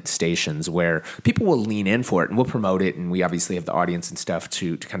content stations, where people will lean in for it and we'll promote it. And we obviously have the audience and stuff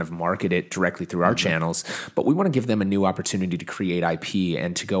to kind of market it directly through our channels. But we want to give them a new opportunity to create IP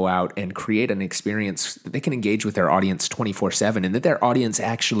and to go out and create an experience that they can engage with their audience 24/7, and that their audience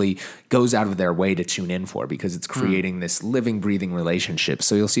actually goes out of their way to tune in for, because it's creating this living, breathing relationship.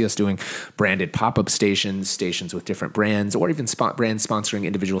 So you'll see us doing branded pop-up stations with different brands, or even brands sponsoring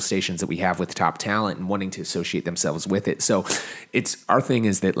individual stations that we have with top talent and wanting to associate themselves with it. So our thing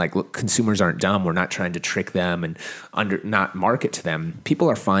is that, like, look, consumers aren't dumb. We're not trying to trick them and not market to them. People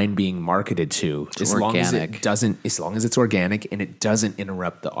are fine being marketed to, as long as it's organic and it doesn't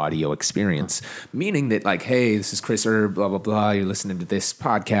interrupt the audio experience. Meaning that, like, hey, this is Chris Erb, blah, blah, blah. You're listening to this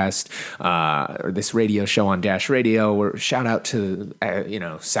podcast or this radio show on Dash Radio, or shout out to,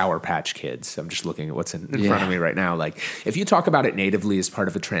 Sour Patch Kids. I'm just looking at what's in front of me right now. Like, if you talk about it natively as part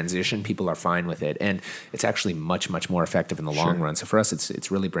of a transition, people are fine with it. And it's actually much, much more effective in the long run. So for us, it's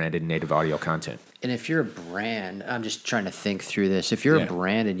really branded native audio content. And if you're a brand, I'm just trying to think through this. If you're a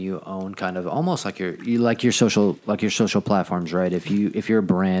brand and you own kind of almost like your social platforms, right? If you're a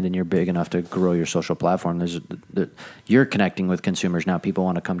brand and you're big enough to grow your social platform, you're connecting with consumers now. People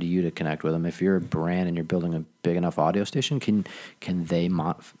want to come to you to connect with them. If you're a brand and you're building a big enough audio station, can they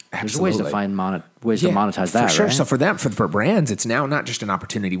there's ways to find ways to monetize that, sure. Right? So for brands, it's now not just an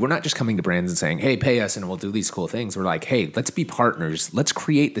opportunity. We're not just coming to brands and saying, hey, pay us and we'll do these cool things. We're like, hey, let's be partners. Let's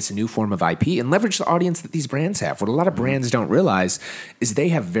create this new form of IP and leverage the audience that these brands have. What a lot of brands don't realize is they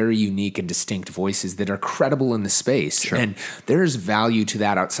have very unique and distinct voices that are credible in the space. Sure. And there's value to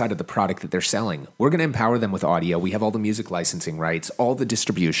that outside of the product that they're selling. We're going to empower them with audio. We have all the music licensing rights, all the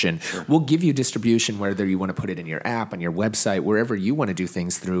distribution. Sure. We'll give you distribution, whether you want to put it in your app, on your website, wherever you want to do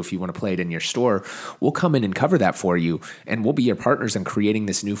things through. If you want to play it in your store, we'll come in and cover that for you. And we'll be your partners in creating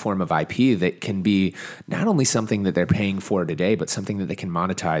this new form of IP that can be not only something that they're paying for today, but something that they can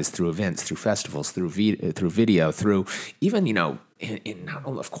monetize through events, through festivals, through video, through even, in not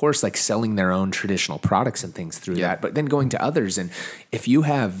only, of course, like selling their own traditional products and things through that, but then going to others. And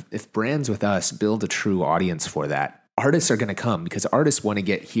if brands with us build a true audience for that, artists are going to come, because artists want to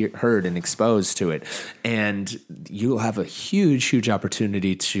get heard and exposed to it. And you'll have a huge, huge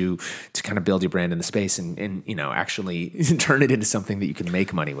opportunity to kind of build your brand in the space and actually turn it into something that you can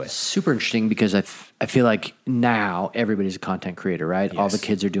make money with. Super interesting, because I feel like now everybody's a content creator, right? Yes. All the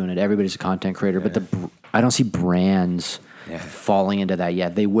kids are doing it. Everybody's a content creator, but I don't see brands falling into that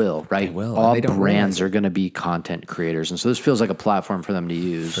yet. They will, right? They will. All They don't brands are going to be content creators. And so this feels like a platform for them to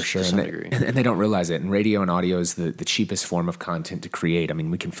use For sure. to some degree. And they don't realize it. And radio and audio is the cheapest form of content to create. I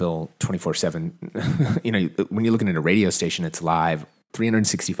mean, we can fill 24/7. You know, when you're looking at a radio station, it's live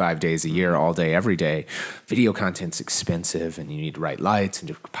 365 days a year, all day, every day. Video content's expensive and you need to write lights and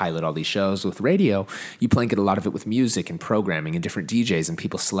to pilot all these shows. With radio, you blanket a lot of it with music and programming and different DJs and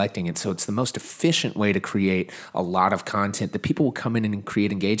people selecting it. So it's the most efficient way to create a lot of content that people will come in and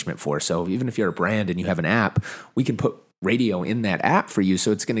create engagement for. So even if you're a brand and you have an app, we can put radio in that app for you.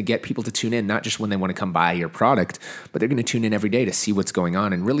 So it's going to get people to tune in, not just when they want to come buy your product, but they're going to tune in every day to see what's going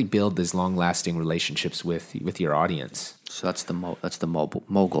on and really build these long-lasting relationships with your audience. So that's the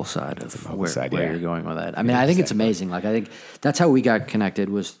mogul side of where you're going with that. I mean, Yeah, I think it's exactly. amazing. Like, I think that's how we got connected,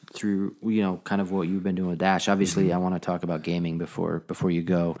 was through, you know, kind of what you've been doing with Dash. Obviously, I want to talk about gaming before you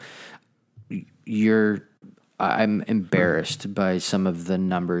go. I'm embarrassed by some of the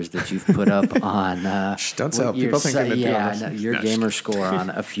numbers that you've put up on. Don't tell people thinking that your gamer score on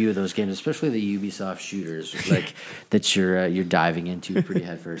a few of those games, especially the Ubisoft shooters, like that you're diving into pretty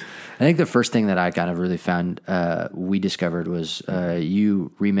headfirst. I think the first thing that I kind of really found we discovered was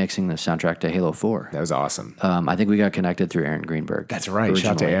you remixing the soundtrack to Halo 4. That was awesome. I think we got connected through Aaron Greenberg. That's right.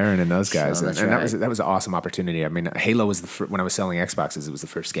 Shout out to Aaron and those guys. So that's and right. that was an awesome opportunity. I mean, Halo was when I was selling Xboxes, it was the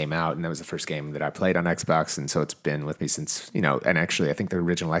first game out, and that was the first game that I played on Xbox, and so it's been with me since, you know, and actually I think the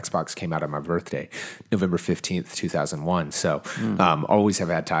original Xbox came out on my birthday, November 15th, 2001. So always have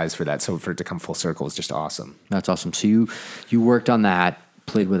had ties for that. So for it to come full circle is just awesome. That's awesome. So you worked on that,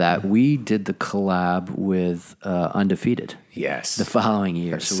 played with that. We did the collab with Undefeated. Yes. The following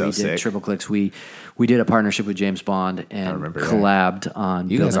year. So we did sick. Triple Clicks. We did a partnership with James Bond and collabed on.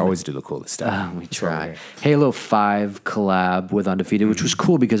 You guys always do the coolest stuff. We try. Halo 5 collab with Undefeated, which was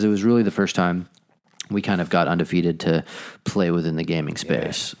cool because it was really the first time we kind of got Undefeated to play within the gaming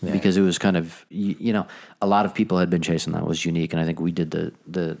space because it was kind of, you know, a lot of people had been chasing that. It was unique, and I think we did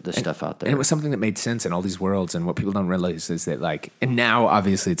the stuff out there. And it was something that made sense in all these worlds, and what people don't realize is that, like, and now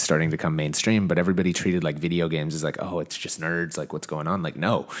obviously it's starting to come mainstream, but everybody treated like video games as like, oh, it's just nerds, like what's going on? Like,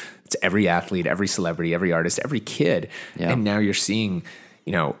 no, it's every athlete, every celebrity, every artist, every kid. Yeah. And now you're seeing,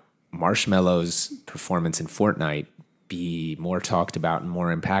 you know, Marshmello's performance in Fortnite be more talked about and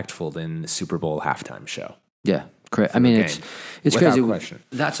more impactful than the Super Bowl halftime show. Yeah, correct. I mean, it's Without crazy. question.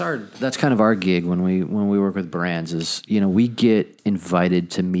 That's kind of our gig when we work with brands. Is, you know, we get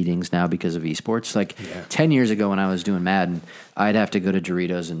invited to meetings now because of esports. Like 10 years ago when I was doing Madden, I'd have to go to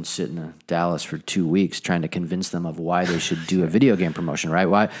Doritos and sit in Dallas for 2 weeks trying to convince them of why they should do a video game promotion.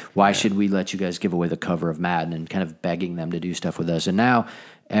 Right? Why should we let you guys give away the cover of Madden, and kind of begging them to do stuff with us. And now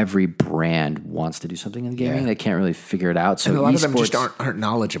every brand wants to do something in gaming. They can't really figure it out. So and a lot of them just aren't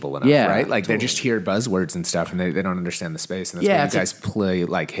knowledgeable enough, right? Like they're just hear buzzwords and stuff, and they don't understand the space. And that's why you guys play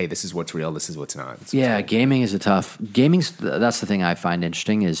like, hey, this is what's real, this is what's not. Gaming is that's the thing I find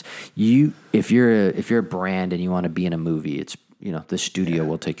interesting is if you're a brand and you want to be in a movie, it's, you know, the studio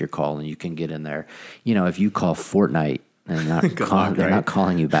will take your call and you can get in there. You know, if you call Fortnite, and they're not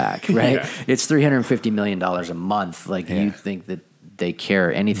calling you back, right? It's $350 million a month. Like you think that they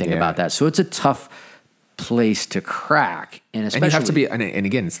care anything about that. So it's a tough place to crack. And especially, and you have to be, and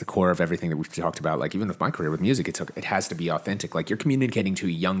again, it's the core of everything that we've talked about. Like even with my career with music, it has to be authentic. Like you're communicating to a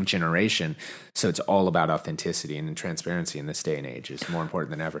young generation. So it's all about authenticity, and transparency in this day and age is more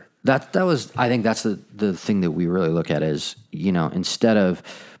important than ever. I think that's the thing that we really look at is, you know, instead of,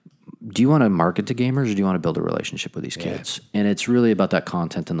 do you want to market to gamers or do you want to build a relationship with these kids? And it's really about that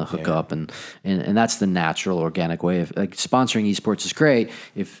content and the hookup, and that's the natural, organic way of, like, sponsoring esports is great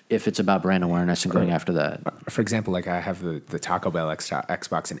if it's about brand awareness and going after that. For example, like I have the Taco Bell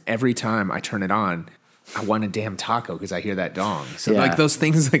Xbox, and every time I turn it on, I want a damn taco because I hear that dong. So like those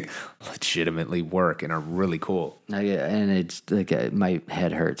things like legitimately work and are really cool. And it's like my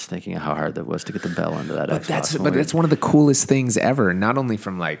head hurts thinking of how hard that was to get the bell into that Xbox. But that's one of the coolest things ever. Not only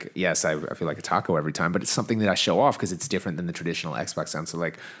from like, yes, I feel like a taco every time, but it's something that I show off because it's different than the traditional Xbox sound. So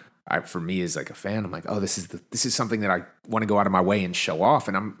like, for me as like a fan, I'm like, oh, this is something that I want to go out of my way and show off,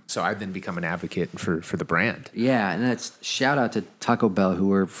 and I then become an advocate for the brand. Yeah, and that's shout out to Taco Bell, who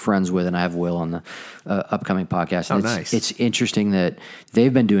we're friends with, and I have Will on the upcoming podcast. And nice. It's interesting that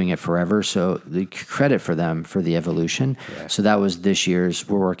they've been doing it forever, so the credit for them for the evolution. Yeah. So that was this year's.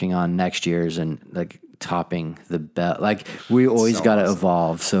 We're working on next year's, and like topping the bell. Like we always got to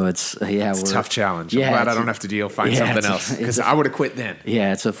evolve. So it's a tough challenge. I'm glad I don't have to find something else, because I would have quit then.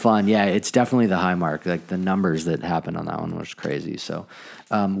 Yeah, it's a fun. Yeah, it's definitely the high mark. Like the numbers that happened on that one was crazy. So,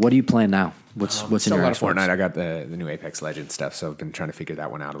 what are you playing now? What's in Still your a lot of Xbox? Fortnite. I got the new Apex Legends stuff, so I've been trying to figure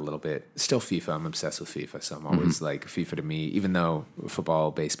that one out a little bit. Still FIFA. I'm obsessed with FIFA, so I'm always like FIFA to me. Even though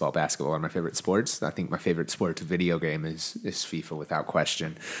football, baseball, basketball are my favorite sports, I think my favorite sport video game is FIFA without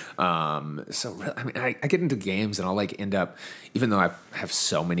question. So really, I mean, I get into games and I'll like end up, even though I have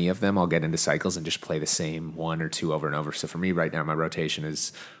so many of them, I'll get into cycles and just play the same one or two over and over. So for me right now, my rotation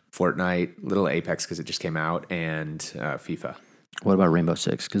is Fortnite, little Apex because it just came out, and FIFA. What about Rainbow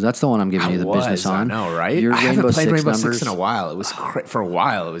Six? Because that's the one I'm giving you the business on. I know, right? Your I haven't played Rainbow numbers, Six in a while. It was for a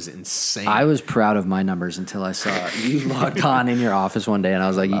while. It was insane. I was proud of my numbers until I saw you logged on in your office one day, and I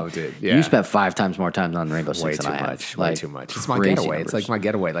was like, Loved it. Yeah. You spent 5 times more time on Rainbow way Six too than I have. much. Like, Way too much. It's my crazy getaway. numbers. It's like my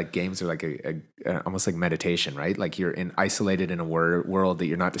getaway. Like games are like a almost like meditation, right? Like you're isolated in a world that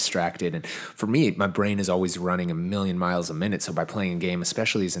you're not distracted. And for me, my brain is always running a million miles a minute. So by playing a game,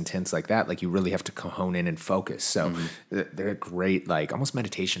 especially as intense like that, like you really have to hone in and focus. So they're great, like almost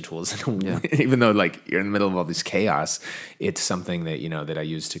meditation tools. Even though like you're in the middle of all this chaos, it's something that, that I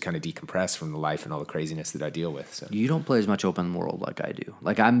use to kind of decompress from the life and all the craziness that I deal with. So you don't play as much open world like I do.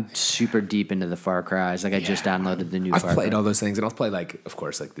 Like I'm super deep into the Far Cries. Like I just downloaded the new I've Far played Cry. all those things, and I'll play like, of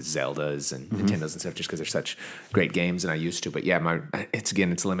course, like the Zeldas and Nintendos and stuff, just because they're such great games, and I used to. But yeah,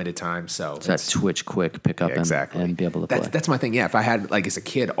 it's limited time, so It's that Twitch quick pick up and be able to play. That's my thing. Yeah, if I had like as a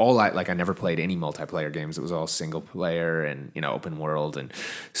kid, I never played any multiplayer games. It was all single player and open world and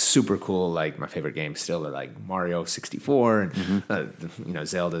super cool. Like my favorite games still are like Mario 64 and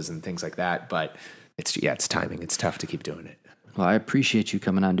Zeldas and things like that. But it's timing. It's tough to keep doing it. Well, I appreciate you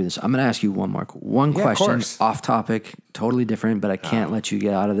coming on and do this. I'm going to ask you one question, off topic, totally different, but I can't let you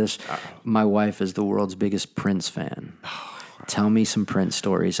get out of this. My wife is the world's biggest Prince fan. Tell me some Prince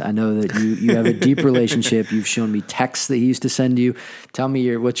stories. I know that you have a deep relationship. You've shown me texts that he used to send you. Tell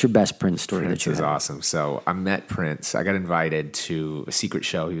me what's your best Prince story Prince that you is have? awesome. So I met Prince. I got invited to a secret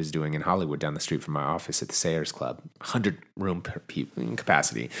show he was doing in Hollywood down the street from my office at the Sayers Club, 100 room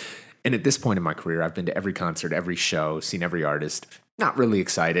capacity. And at this point in my career, I've been to every concert, every show, seen every artist, not really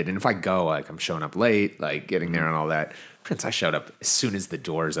excited. And if I go, like I'm showing up late, like getting there and all that. Prince, I showed up as soon as the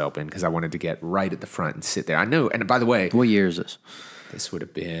doors opened because I wanted to get right at the front and sit there. I knew, and by the way. What year is this? This would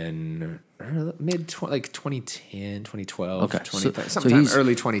have been like 2010, 2012, okay. sometime he's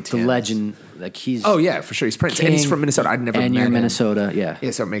early 2010s. The legend, like he's. Oh yeah, for sure. He's Prince, and he's from Minnesota. I'd never met him. And you're Minnesota, yeah.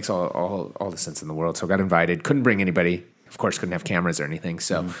 Yeah, so it makes all the sense in the world. So I got invited. Couldn't bring anybody. Of course, couldn't have cameras or anything.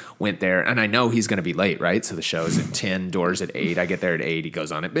 So went there, and I know he's going to be late, right? So the show's at 10, doors at 8. I get there at 8. He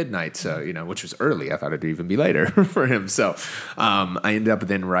goes on at midnight. So, which was early. I thought it'd even be later for him. So I ended up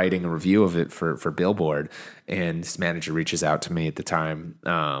then writing a review of it for Billboard, and his manager reaches out to me at the time,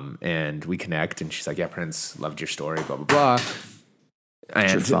 and we connect, and she's like, yeah, Prince, loved your story, blah, blah, blah.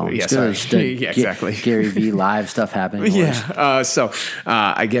 And yeah, sorry. Yeah, exactly. Gary V live stuff happening. Yeah. So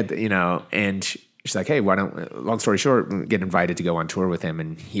I get, and she's like, hey, long story short, get invited to go on tour with him.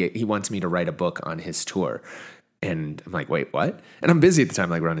 And he wants me to write a book on his tour. And I'm like, wait, what? And I'm busy at the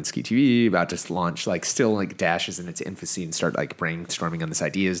time, like running Ski TV, about to launch, like still like Dash is in its infancy and start like brainstorming on this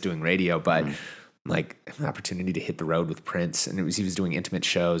ideas, doing radio. But like an opportunity to hit the road with Prince. And he was doing intimate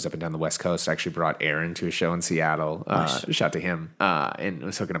shows up and down the West Coast. I actually brought Aaron to a show in Seattle. Nice. Shout out to him. And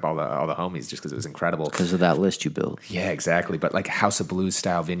was hooking up all the homies just because it was incredible. Because of that list you built. Yeah, exactly. But like House of Blues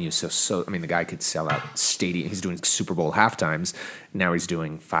style venues. So I mean, the guy could sell out stadium. He's doing Super Bowl halftimes. Now he's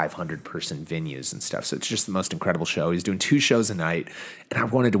doing 500 person venues and stuff. So it's just the most incredible show. He's doing 2 shows a night. And I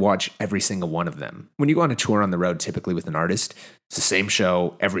wanted to watch every single one of them. When you go on a tour on the road, typically with an artist, it's the same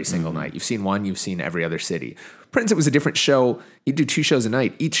show every single night. You've seen one, you've seen every other city. Prince, it was a different show. He'd do 2 shows a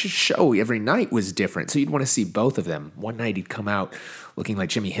night. Each show every night was different. So you'd want to see both of them. One night he'd come out looking like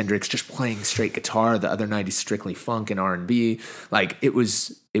Jimi Hendrix, just playing straight guitar. The other night he's strictly funk and R&B. Like it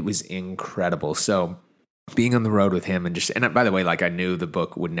was incredible. So being on the road with him and by the way, like I knew the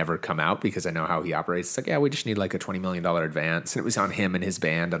book would never come out because I know how he operates. It's like, yeah, we just need like a $20 million advance. And it was on him and his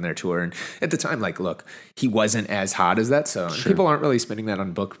band on their tour. And at the time, like, look, he wasn't as hot as that. So people aren't really spending that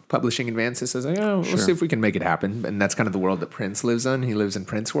on book publishing advances. So it's like, we'll see if we can make it happen. And that's kind of the world that Prince lives in. He lives in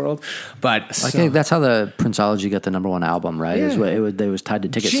Prince world. But I think that's how the Princeology got the #1 album, right? Yeah. It was tied to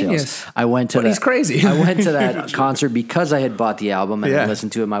ticket Genius. sales. I went to he's crazy. I went to that concert because I had bought the album and I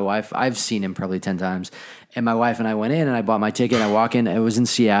listened to it. My wife, I've seen him probably 10 times. And my wife and I went in and I bought my ticket. I walk in. It was in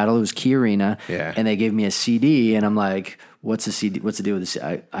Seattle. It was Key Arena. Yeah. And they gave me a CD. And I'm like, what's the CD? What's the deal with the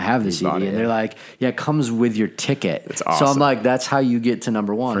CD? I have the CD. And they're like, yeah, it comes with your ticket. That's awesome. So I'm like, that's how you get to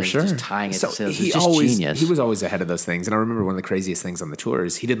 #1. For sure. Just tying it to sales. It's just genius. He was always ahead of those things. And I remember one of the craziest things on the tour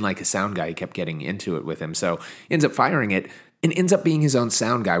is he didn't like a sound guy. He kept getting into it with him. So he ends up firing it and ends up being his own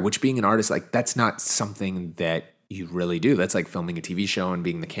sound guy, which being an artist, like that's not something that you really do. That's like filming a TV show and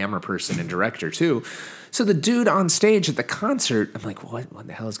being the camera person and director too. So the dude on stage at the concert, I'm like, what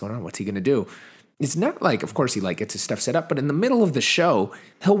the hell is going on? What's he going to do? It's not like, of course, he like gets his stuff set up, but in the middle of the show,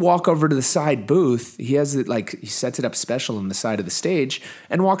 he'll walk over to the side booth. He has it like, he sets it up special on the side of the stage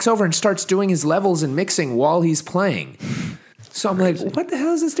and walks over and starts doing his levels and mixing while he's playing. So I'm like, what the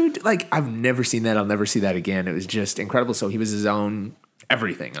hell is this dude? Like, I've never seen that. I'll never see that again. It was just incredible. So he was his own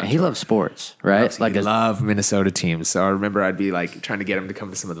everything. He loves sports, right? He loved Minnesota teams. So I remember I'd be like trying to get him to come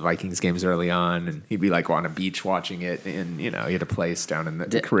to some of the Vikings games early on, and he'd be like on a beach watching it, and he had a place down in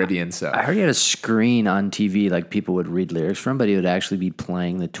the Caribbean. So I heard he had a screen on TV, like people would read lyrics from, but he would actually be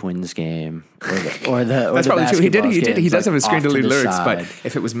playing the Twins game or the that's probably true. He does have a screen to read lyrics, side. but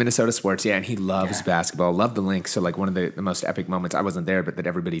if it was Minnesota sports, and he loves basketball, loved the Lynx. So like one of the most epic moments, I wasn't there, but that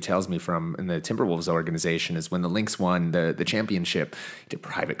everybody tells me from in the Timberwolves organization is when the Lynx won the championship. He did a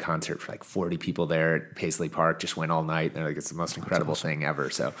private concert for like 40 people there at Paisley Park, just went all night. They're like, it's the most incredible thing ever.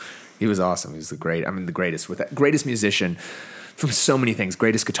 So he was awesome. He was the greatest musician from so many things.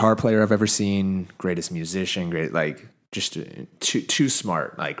 Greatest guitar player I've ever seen. Greatest musician. Just too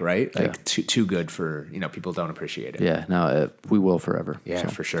smart, right? Like too good for, people don't appreciate it. Yeah, no, we will forever. Yeah,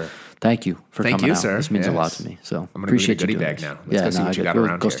 for sure. Thank you for coming out. Sir. This means a lot to me. So I'm going to appreciate go to the goodie bag now. Let's go see what you got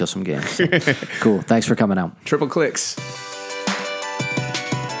around go here. steal some games. So. Cool. Thanks for coming out. Triple Clicks.